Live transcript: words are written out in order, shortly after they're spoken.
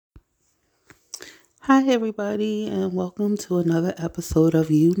Hi, everybody, and welcome to another episode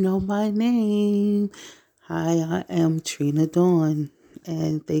of You Know My Name. Hi, I am Trina Dawn,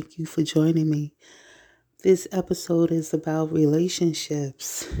 and thank you for joining me. This episode is about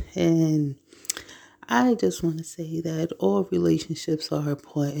relationships, and I just want to say that all relationships are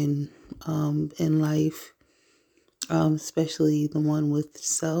important in life, especially the one with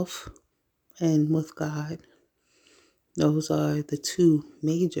self and with God. Those are the two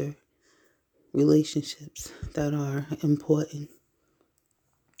major relationships that are important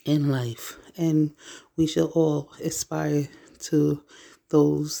in life, and we should all aspire to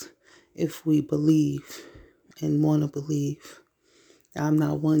those if we believe and want to believe. I'm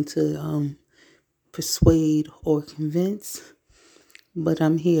not one to persuade or convince, but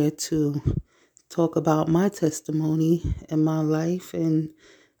I'm here to talk about my testimony and my life, and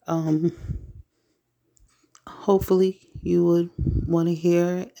um, hopefully you would want to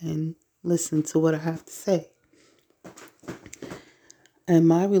hear and listen to what I have to say. And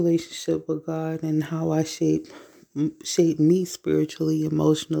my relationship with God and how I shape me spiritually,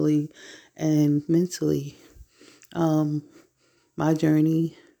 emotionally, and mentally. Um, my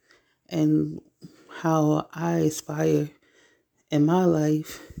journey and how I aspire in my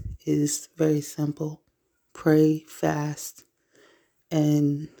life is very simple. Pray, fast,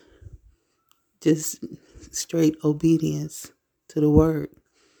 and just straight obedience to the word.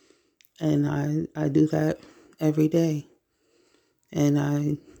 And I do that every day. And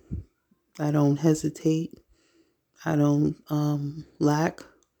I don't hesitate. I don't lack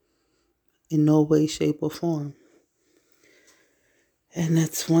in no way, shape, or form. And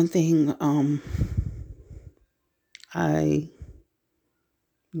that's one thing I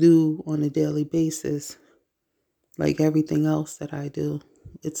do on a daily basis, like everything else that I do.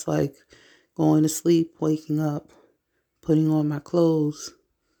 It's like going to sleep, waking up, putting on my clothes,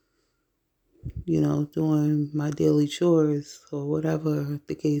 doing my daily chores or whatever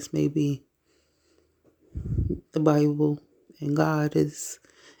the case may be. The Bible and God is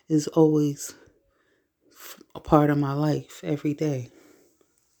always a part of my life every day.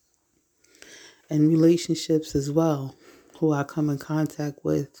 And relationships as well, who I come in contact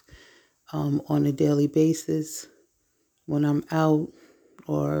with on a daily basis when I'm out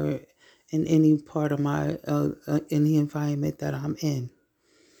or in any part of my any environment that I'm in.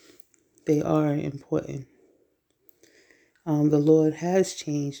 They are important. The Lord has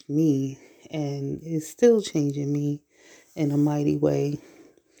changed me and is still changing me in a mighty way.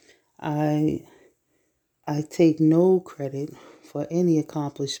 I I take no credit for any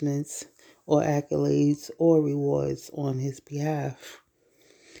accomplishments or accolades or rewards on His behalf.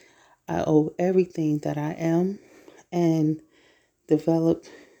 I owe everything that I am and develop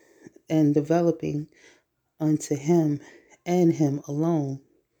developing unto Him and Him alone.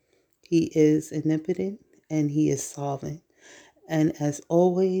 He is omnipotent and He is sovereign. And as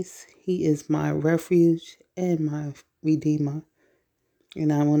always, He is my refuge and my Redeemer.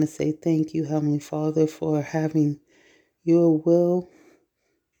 And I want to say thank you, Heavenly Father, for having your will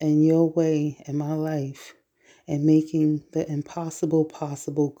and your way in my life and making the impossible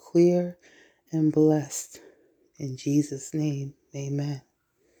possible, clear and blessed. In Jesus' name, amen.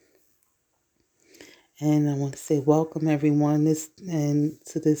 And I want to say welcome everyone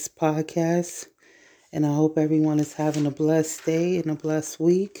to this podcast. And I hope everyone is having a blessed day and a blessed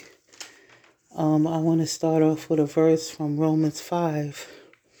week. I want to start off with a verse from Romans 5.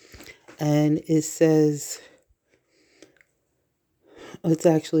 And it says, it's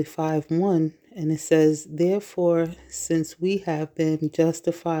actually 5:1. And it says, therefore, since we have been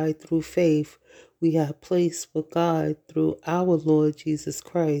justified through faith, we have place with God through our Lord Jesus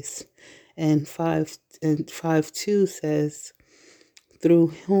Christ. And 5:2 says, through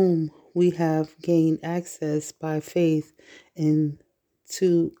whom we have gained access by faith into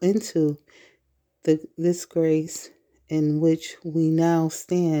this grace in which we now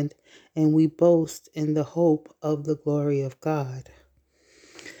stand, and we boast in the hope of the glory of God.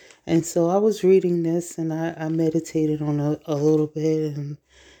 And so I was reading this and I meditated on a little bit,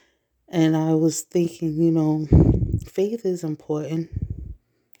 and I was thinking, faith is important.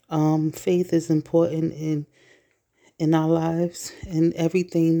 Faith is important in our lives and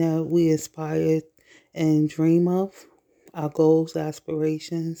everything that we aspire and dream of, our goals,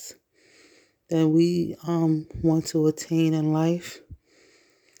 aspirations that we want to attain in life.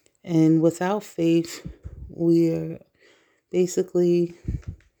 And without faith, we're basically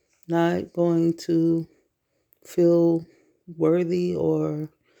not going to feel worthy or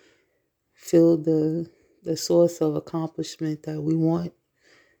feel the source of accomplishment that we want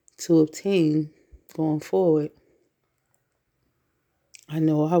to obtain going forward. I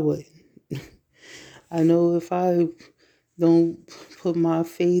know I would. I know if I don't put my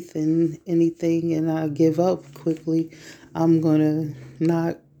faith in anything and I give up quickly, I'm going to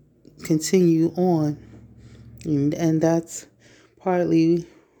not continue on. And that's partly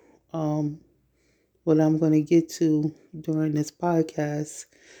what I'm going to get to during this podcast,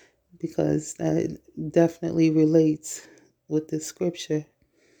 because that definitely relates with the scripture.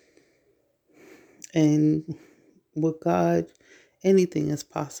 And with God, anything is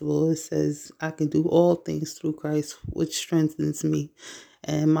possible. It says, I can do all things through Christ, which strengthens me.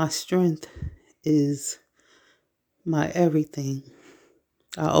 And my strength is my everything.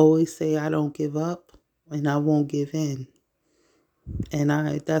 I always say I don't give up and I won't give in. And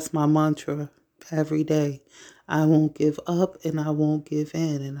that's my mantra every day. I won't give up and I won't give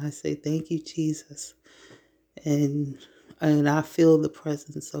in. And I say, thank you, Jesus. And I feel the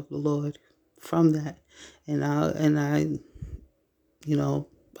presence of the Lord from that. And I you know,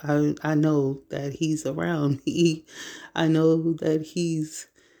 I know that he's around me. I know that he's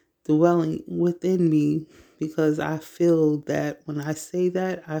dwelling within me, because I feel that when I say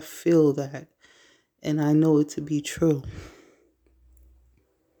that, I feel that. And I know it to be true.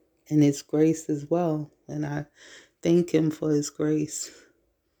 And His grace as well. And I thank Him for His grace.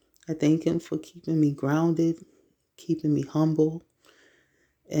 I thank Him for keeping me grounded, keeping me humble.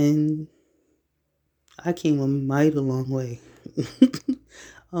 And I came a mighty long way.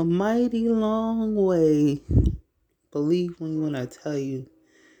 A mighty long way. Believe me when I tell you.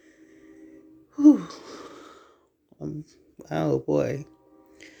 Whew, oh boy.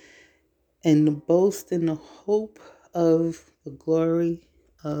 And to boast in the hope of the glory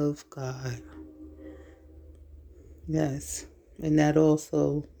of God. Yes. And that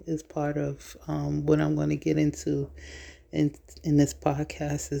also is part of what I'm going to get into in this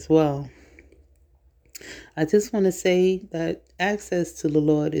podcast as well. I just want to say that access to the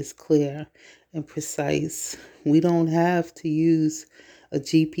Lord is clear and precise. We don't have to use a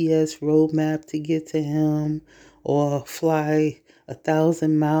GPS roadmap to get to Him, or fly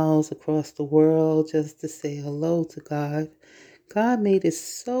 1,000 miles across the world just to say hello to God. God made it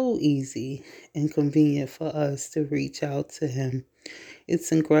so easy and convenient for us to reach out to Him.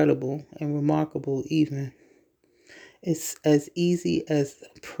 It's incredible and remarkable even. It's as easy as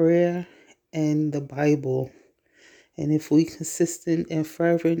prayer and the Bible. And if we consistent and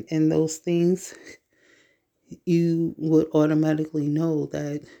fervent in those things, you would automatically know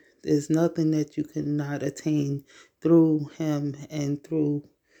that there's nothing that you cannot attain through Him, and through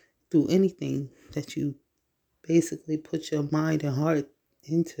anything that you basically put your mind and heart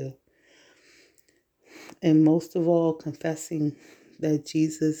into. And most of all, confessing that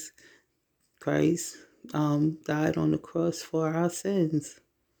Jesus Christ died on the cross for our sins.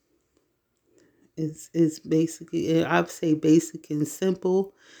 It's basically, I'd say basic and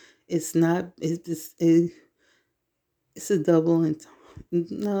simple. It's not, it's a double, and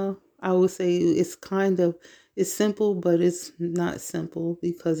no, I would say it's simple, but it's not simple,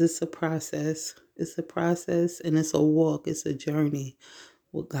 because it's a process. It's a process, and it's a walk. It's a journey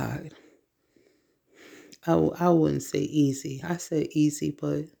with God. I wouldn't say easy. I said easy,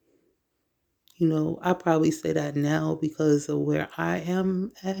 but I probably say that now because of where I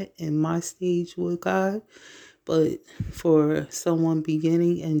am at in my stage with God. But for someone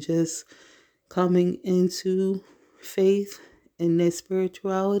beginning and just coming into faith in their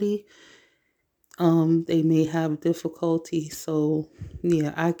spirituality, they may have difficulty. So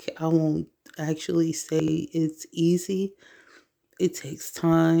yeah, I won't actually say it's easy. It takes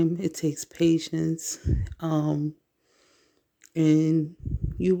time. It takes patience. And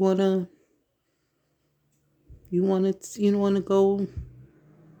you wanna go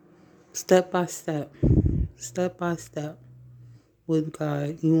step by step with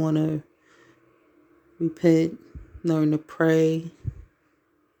God. You wanna repent, learn to pray.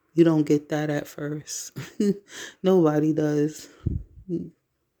 You don't get that at first. Nobody does.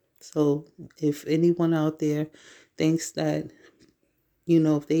 So if anyone out there thinks that,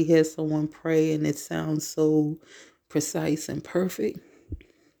 if they hear someone pray and it sounds so precise and perfect,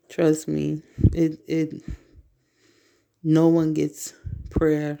 trust me, it no one gets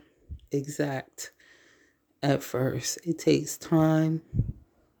prayer exact at first. It takes time,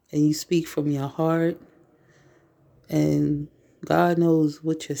 and you speak from your heart, and God knows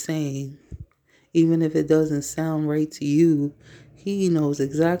what you're saying. Even if it doesn't sound right to you, He knows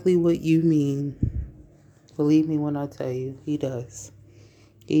exactly what you mean. Believe me when I tell you, He does.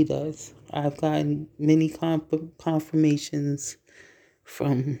 He does. I've gotten many confirmations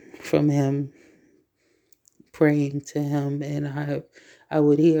from Him, praying to Him, and I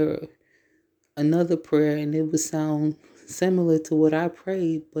would hear another prayer, and it would sound similar to what I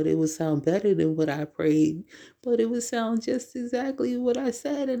prayed, but it would sound better than what I prayed, but it would sound just exactly what I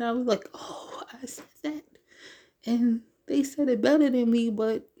said. And I was like, oh, I said that. And they said it better than me,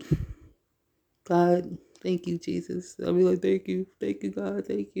 but God, thank you, Jesus. I'll be like, thank you, God,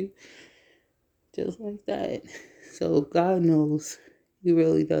 thank you. Just like that. So God knows. He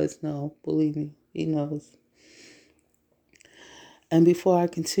really does know. Believe me, He knows. And before I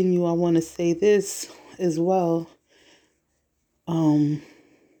continue, I want to say this as well.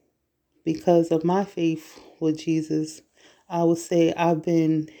 Because of my faith with Jesus, I would say I've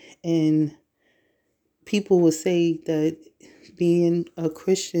been in, people would say that being a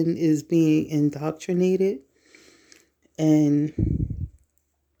Christian is being indoctrinated. And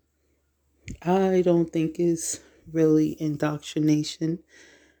I don't think it's really indoctrination.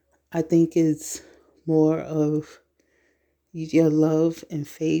 I think it's more of your love and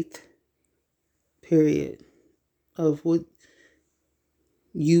faith, period, of what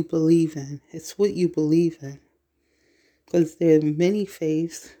you believe in. It's what you believe in. Because there are many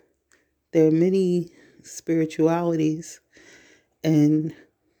faiths, there are many spiritualities, and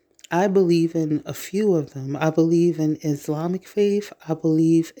I believe in a few of them. I believe in Islamic faith. I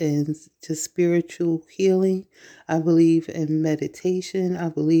believe in just spiritual healing. I believe in meditation. I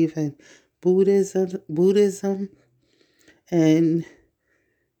believe in Buddhism, and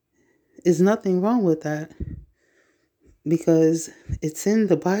there's nothing wrong with that because it's in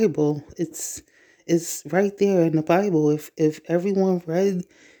the Bible. It's right there in the Bible. If everyone read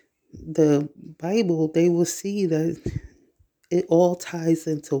the Bible, they will see that it all ties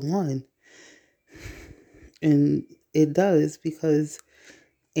into one. And it does, because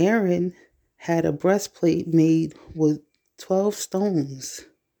Aaron had a breastplate made with 12 stones.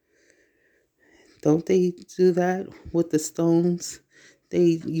 Don't they do that with the stones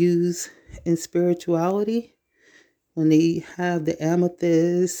they use in spirituality? When they have the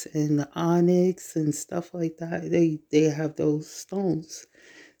amethyst and the onyx and stuff like that, they have those stones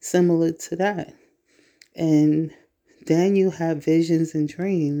similar to that. And Daniel had visions and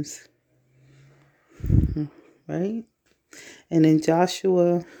dreams, right? And in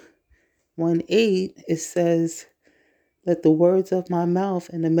Joshua 1:8, it says, let the words of my mouth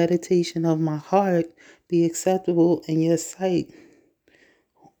and the meditation of my heart be acceptable in your sight,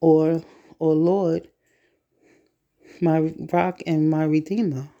 or Lord, my rock and my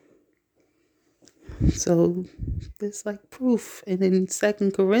redeemer. So it's like proof. And in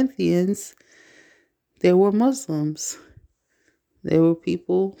 2 Corinthians, there were Muslims. There were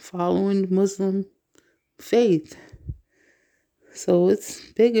people following Muslim faith. So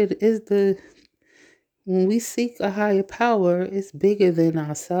it's bigger. When we seek a higher power, it's bigger than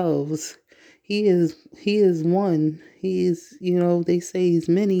ourselves. He is one. He is, they say he's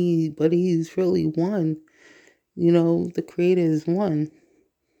many, but he's really one. The creator is one.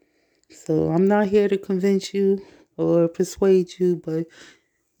 So I'm not here to convince you or persuade you, but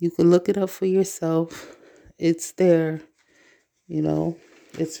you can look it up for yourself. It's there,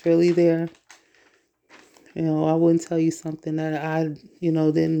 it's really there. I wouldn't tell you something that I,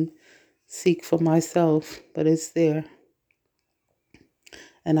 didn't seek for myself, but it's there.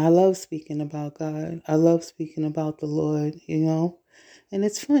 And I love speaking about God. I love speaking about the Lord, And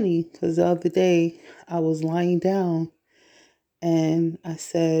it's funny because the other day I was lying down and I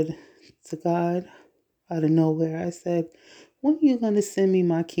said to God, out of nowhere, I said, when are you going to send me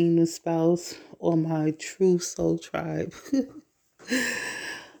my kingdom spouse or my true soul tribe?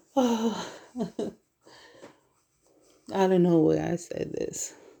 Oh, out of nowhere I said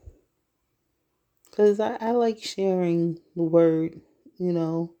this. Because I like sharing the word,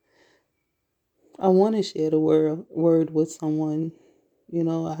 I want to share the word with someone.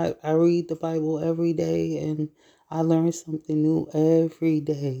 I read the Bible every day and I learn something new every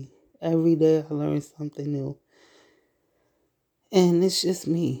day. Every day I learn something new. And it's just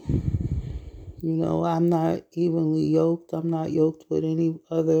me. I'm not evenly yoked. I'm not yoked with any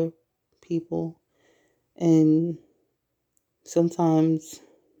other people. And sometimes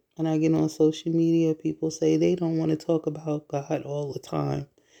when I get on social media, people say they don't want to talk about God all the time.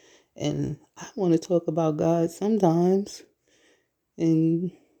 And I want to talk about God sometimes.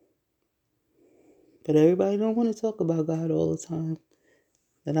 But everybody don't want to talk about God all the time.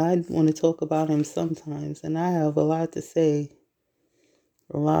 But I want to talk about him sometimes. And I have a lot to say.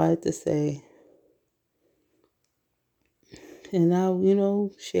 A lot to say. And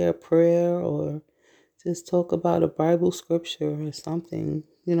I'll, share prayer or just talk about a Bible scripture or something,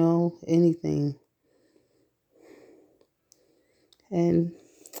 anything. And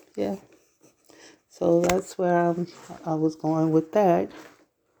yeah. So that's where I was going with that.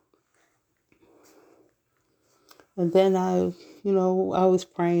 And then I was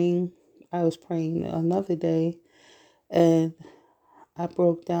praying. I was praying another day, and I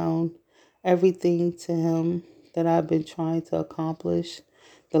broke down everything to him that I've been trying to accomplish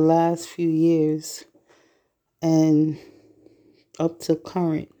the last few years and up to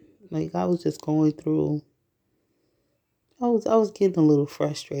current. Like I was just going through I was getting a little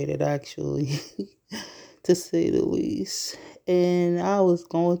frustrated actually, to say the least. And I was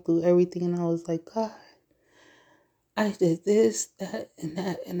going through everything and I was like, God, I did this, that, and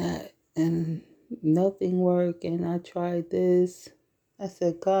that, and that, and nothing worked. And I tried this. I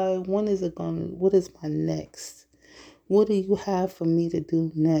said, God, what is my next? What do you have for me to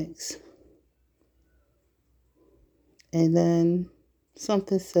do next? And then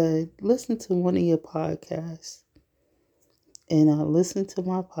something said, listen to one of your podcasts. And I listened to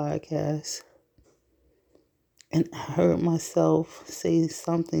my podcast and I heard myself say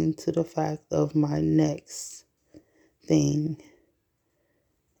something to the fact of my next thing.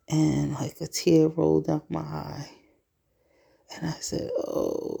 And like a tear rolled down my eye. And I said,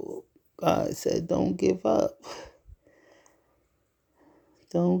 oh, God said, don't give up.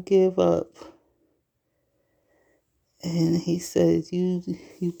 Don't give up. And he said, you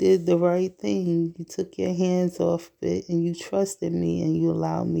did the right thing. You took your hands off it and you trusted me and you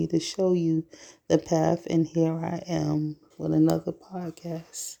allowed me to show you the path. And here I am with another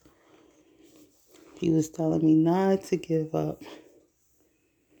podcast. He was telling me not to give up.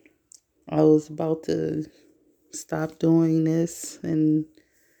 I was about to stop doing this, and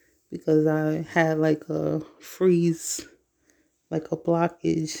because I had like a freeze, like a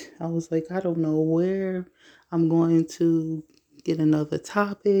blockage, I was like, I don't know where I'm going to get another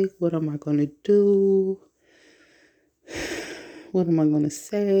topic. What am I going to do? What am I going to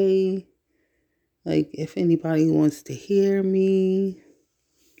say? Like, if anybody wants to hear me,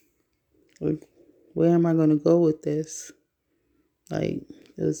 like, where am I going to go with this? Like,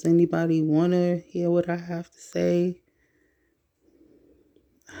 does anybody want to hear what I have to say?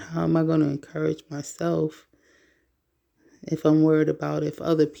 How am I going to encourage myself if I'm worried about if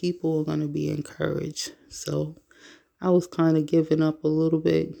other people are going to be encouraged? So I was kind of giving up a little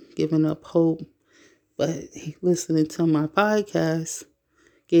bit, giving up hope. But listening to my podcast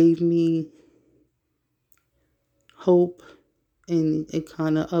gave me hope, and it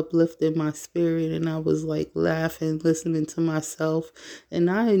kind of uplifted my spirit. And I was like laughing, listening to myself. And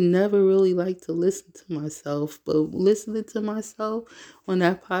I never really liked to listen to myself, but listening to myself on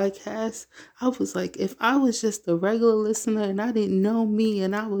that podcast, I was like, if I was just a regular listener and I didn't know me,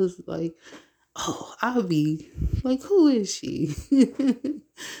 and I was like, oh, I'll be like, who is she?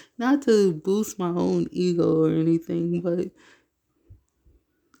 Not to boost my own ego or anything, but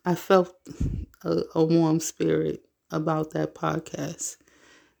I felt a warm spirit about that podcast.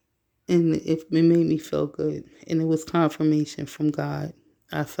 And it made me feel good. And it was confirmation from God.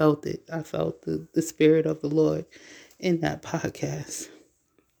 I felt it. I felt the spirit of the Lord in that podcast.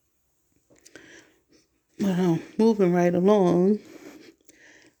 Well, moving right along,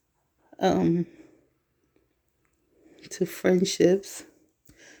 to friendships.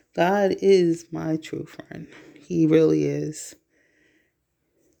 God is my true friend. He really is.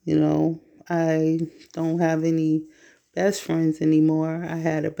 You know, I don't have any best friends anymore. I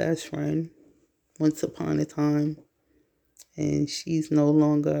had a best friend once upon a time, and she's no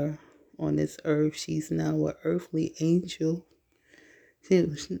longer on this earth. She's now an earthly angel.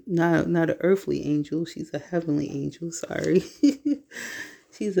 She's not an earthly angel. She's a heavenly angel. Sorry.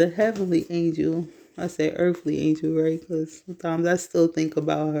 She's a heavenly angel. I say earthly angel, right? Because sometimes I still think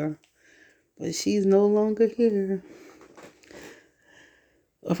about her. But she's no longer here.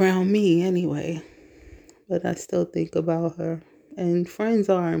 Around me, anyway. But I still think about her. And friends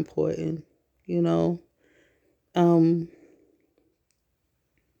are important, you know.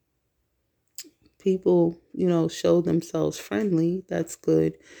 People, show themselves friendly. That's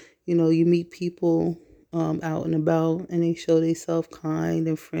good. You meet people out and about and they show themselves kind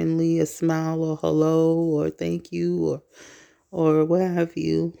and friendly, a smile or hello or thank you or what have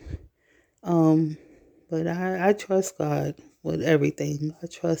you. But I trust God with everything. I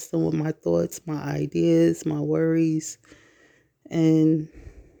trust Him with my thoughts, my ideas, my worries. And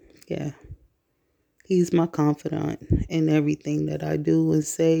yeah, He's my confidant in everything that I do and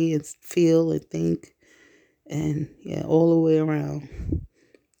say and feel and think. And yeah, all the way around.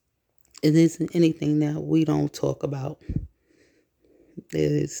 It isn't anything that we don't talk about.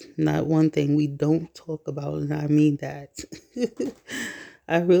 There is not one thing we don't talk about, and I mean that.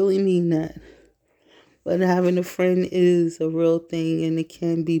 I really mean that. But having a friend is a real thing, and it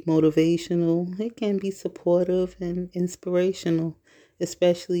can be motivational. It can be supportive and inspirational,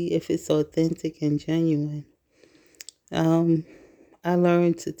 especially if it's authentic and genuine. Um, I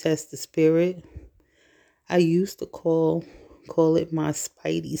learned to test the spirit. I used to call it my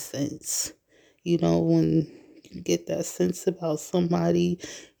spidey sense. When you get that sense about somebody,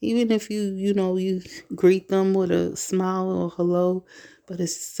 even if you greet them with a smile or hello, but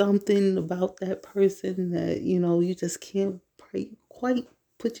it's something about that person that, you just can't quite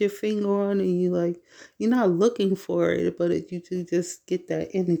put your finger on, and you're not looking for it, but you do just get that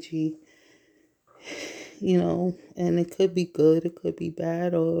energy, and it could be good, it could be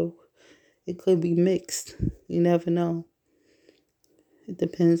bad, or it could be mixed. You never know. It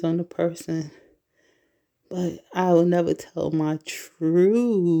depends on the person. But I will never tell my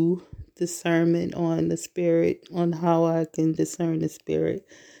true discernment on the spirit, on how I can discern the spirit.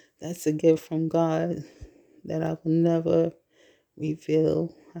 That's a gift from God that I will never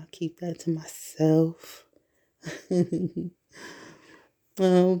reveal. I keep that to myself.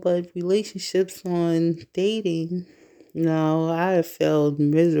 But relationships on dating, no, I have failed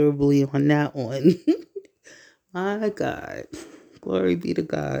miserably on that one. My God. Glory be to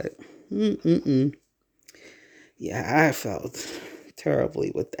God. Mm-mm-mm. Yeah, I felt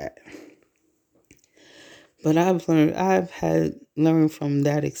terribly with that. But I've had learned from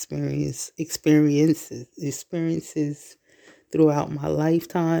that experiences throughout my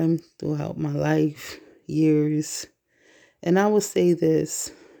lifetime, throughout my life, years. And I will say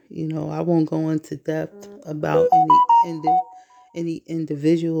this, I won't go into depth about any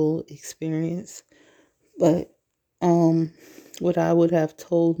individual experience, but um, what I would have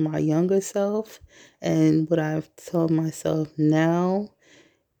told my younger self and what I've told myself now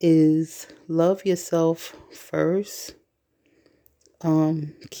is love yourself first.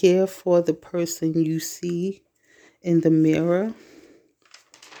 Care for the person you see in the mirror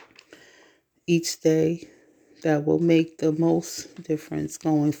each day. That will make the most difference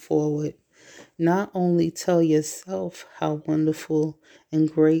going forward. Not only tell yourself how wonderful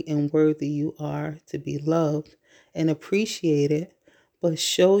and great and worthy you are to be loved and appreciated, but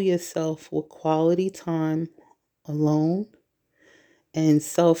show yourself with quality time alone and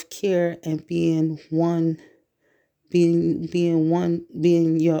self-care and being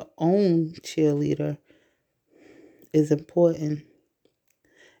your own cheerleader is important,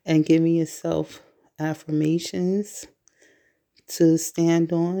 and giving yourself affirmations to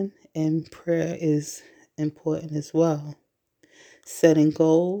stand on, and prayer is important as well. Setting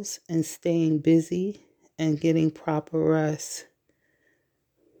goals and staying busy and getting proper rest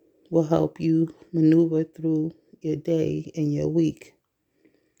will help you maneuver through your day and your week.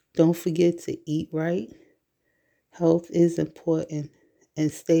 Don't forget to eat right. Health is important,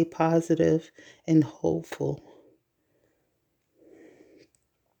 and stay positive and hopeful.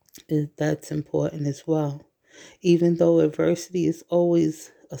 That's important as well. Even though adversity is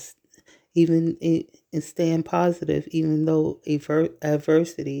always in staying positive, even though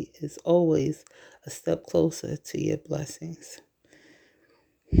adversity is always a step closer to your blessings.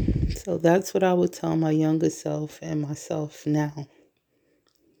 So that's what I would tell my younger self and myself now.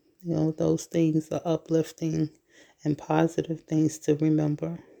 Those things are uplifting and positive things to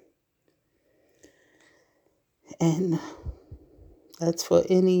remember. And that's for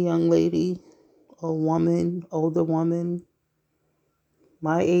any young lady or woman, older woman,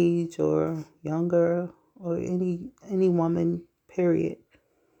 my age or younger, or any woman, period.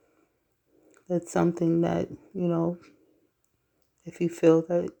 That's something that, if you feel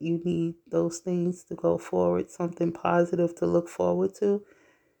that you need those things to go forward, something positive to look forward to,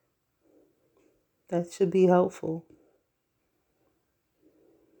 that should be helpful.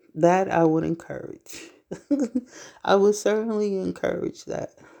 That I would encourage. I would certainly encourage that,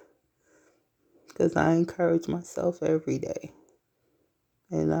 because I encourage myself every day.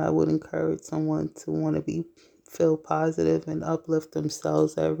 And I would encourage someone to want to feel positive and uplift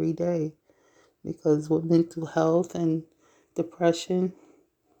themselves every day. Because with mental health and depression,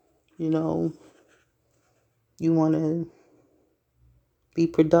 you want to be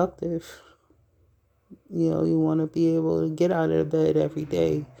productive. You want to be able to get out of bed every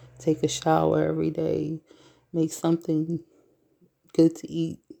day, take a shower every day, make something good to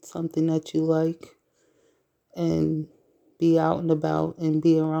eat, something that you like, and be out and about and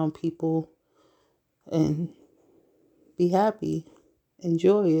be around people and be happy and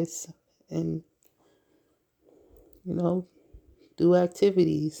joyous and, do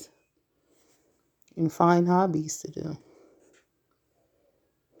activities and find hobbies to do.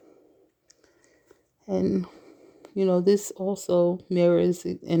 And, this also mirrors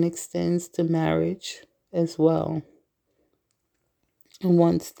and extends to marriage as well. And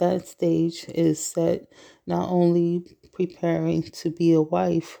once that stage is set, not only preparing to be a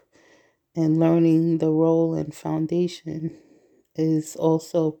wife, And learning the role and foundation is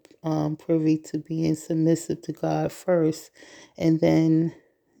also privy to being submissive to God first, and then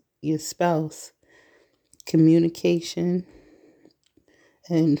your spouse. Communication,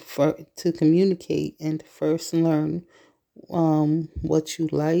 and to communicate and first learn what you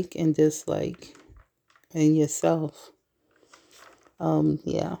like and dislike in yourself.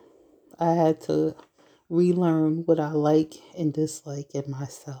 Yeah, I had to relearn what I like and dislike in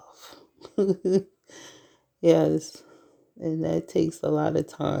myself. Yes, and that takes a lot of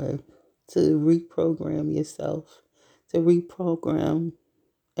time to reprogram yourself, to reprogram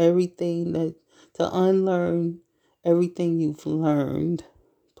everything to unlearn everything you've learned.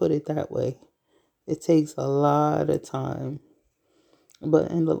 Put it that way. It takes a lot of time,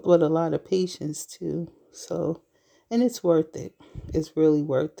 but with a lot of patience too. So, and it's worth it. It's really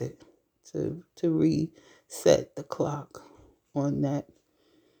worth it to reset the clock on that.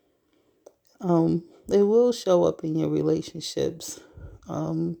 It will show up in your relationships.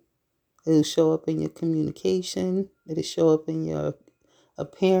 Um, it'll show up in your communication. It'll show up in your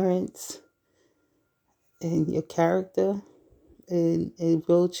appearance and your character, and it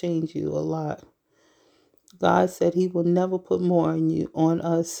will change you a lot. God said He will never put more on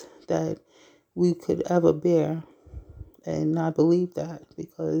us that we could ever bear, and I believe that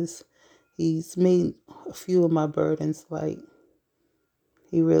because He's made a few of my burdens light.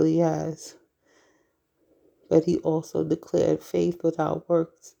 He really has. But He also declared faith without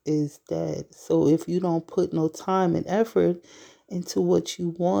works is dead. So if you don't put no time and effort into what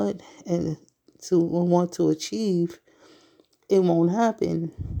you want and to achieve, it won't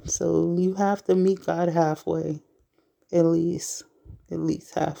happen. So you have to meet God halfway, at least,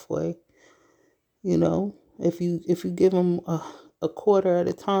 halfway. If you give Him a quarter at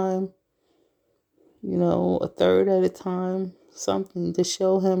a time, a third at a time, something to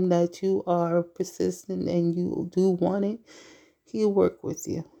show Him that you are persistent and you do want it, He'll work with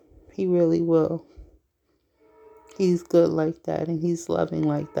you. He really will. He's good like that, and He's loving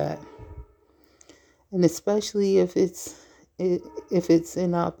like that. And especially if it's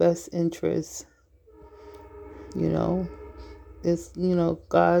in our best interest, you know,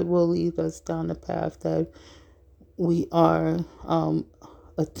 God will lead us down the path that we are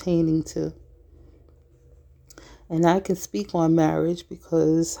attaining to. And I can speak on marriage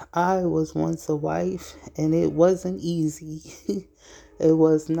because I was once a wife and it wasn't easy. It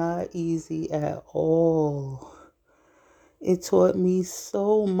was not easy at all. It taught me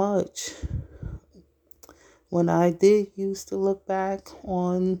so much. When I did used to look back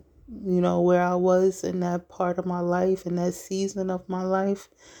on, where I was in that part of my life, in that season of my life,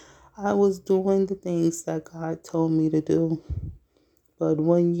 I was doing the things that God told me to do. But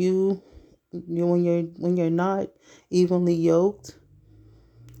when you're not evenly yoked,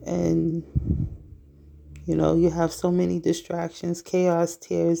 and you have so many distractions, chaos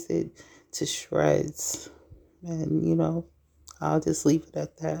tears it to shreds. And I'll just leave it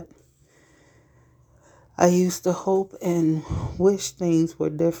at that. I used to hope and wish things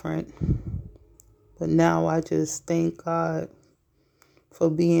were different, but now I just thank God for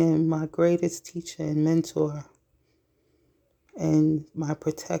being my greatest teacher and mentor and my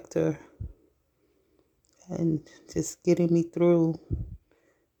protector, and just getting me through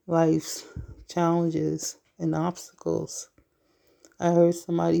life's challenges and obstacles. I heard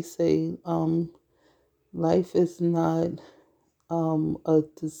somebody say, life is not a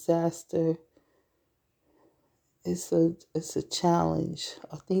disaster. It's a challenge.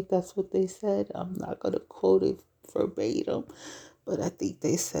 I think that's what they said. I'm not gonna quote it verbatim, but I think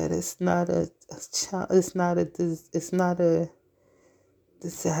they said it's not it's not a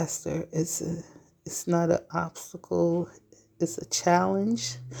disaster. It's not an obstacle. It's a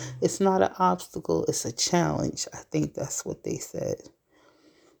challenge. It's not an obstacle. It's a challenge. I think that's what they said.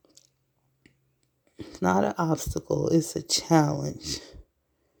 It's not an obstacle. It's a challenge.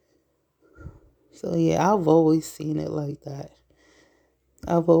 So yeah, I've always seen it like that.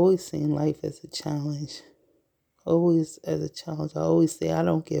 I've always seen life as a challenge. Always as a challenge. I always say I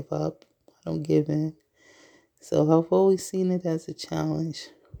don't give up. I don't give in. So I've always seen it as a challenge.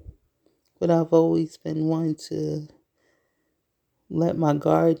 But I've always been one to let my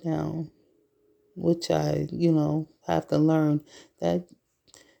guard down, which I, have to learn that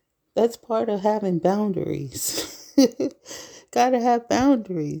that's part of having boundaries. Gotta have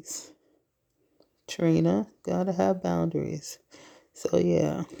boundaries. Trina, gotta have boundaries. So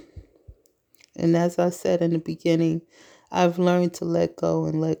yeah. And as I said in the beginning, I've learned to let go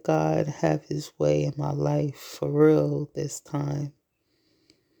and let God have His way in my life for real this time.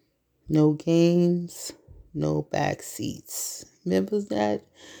 No games, no back seats. Remember that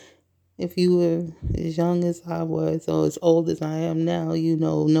if you were as young as I was or as old as I am now, you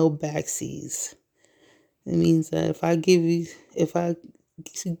know, no backseas. It means that if I give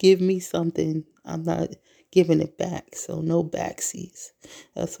me something, I'm not giving it back. So no backseas.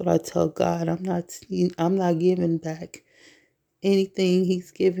 That's what I tell God. I'm not giving back anything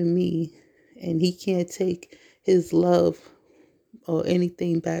He's given me, and He can't take His love or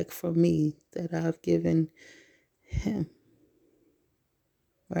anything back from me that I've given Him.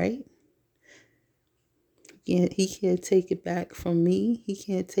 Right? He can't take it back from me. He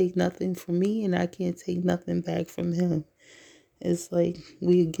can't take nothing from me, and I can't take nothing back from Him. It's like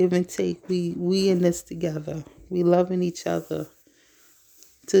we give and take. We in this together. We loving each other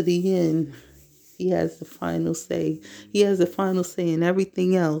to the end. He has the final say. He has the final say in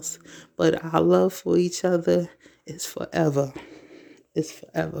everything else. But our love for each other is forever. It's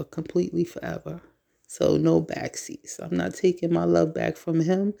forever, completely forever. So no backseas. I'm not taking my love back from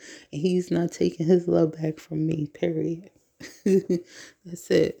him, and he's not taking his love back from me. Period.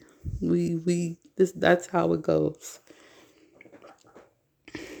 That's it. That's how it goes.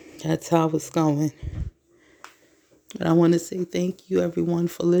 That's how it's going. But I want to say thank you, everyone,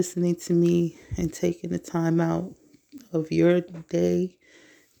 for listening to me and taking the time out of your day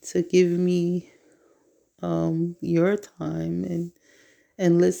to give me your time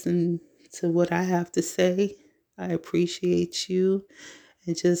and listen to what I have to say. I appreciate you,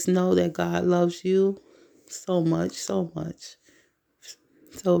 and just know that God loves you so much, so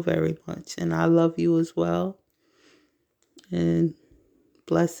very much. And I love you as well. And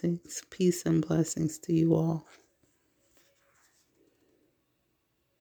blessings, peace and blessings to you all.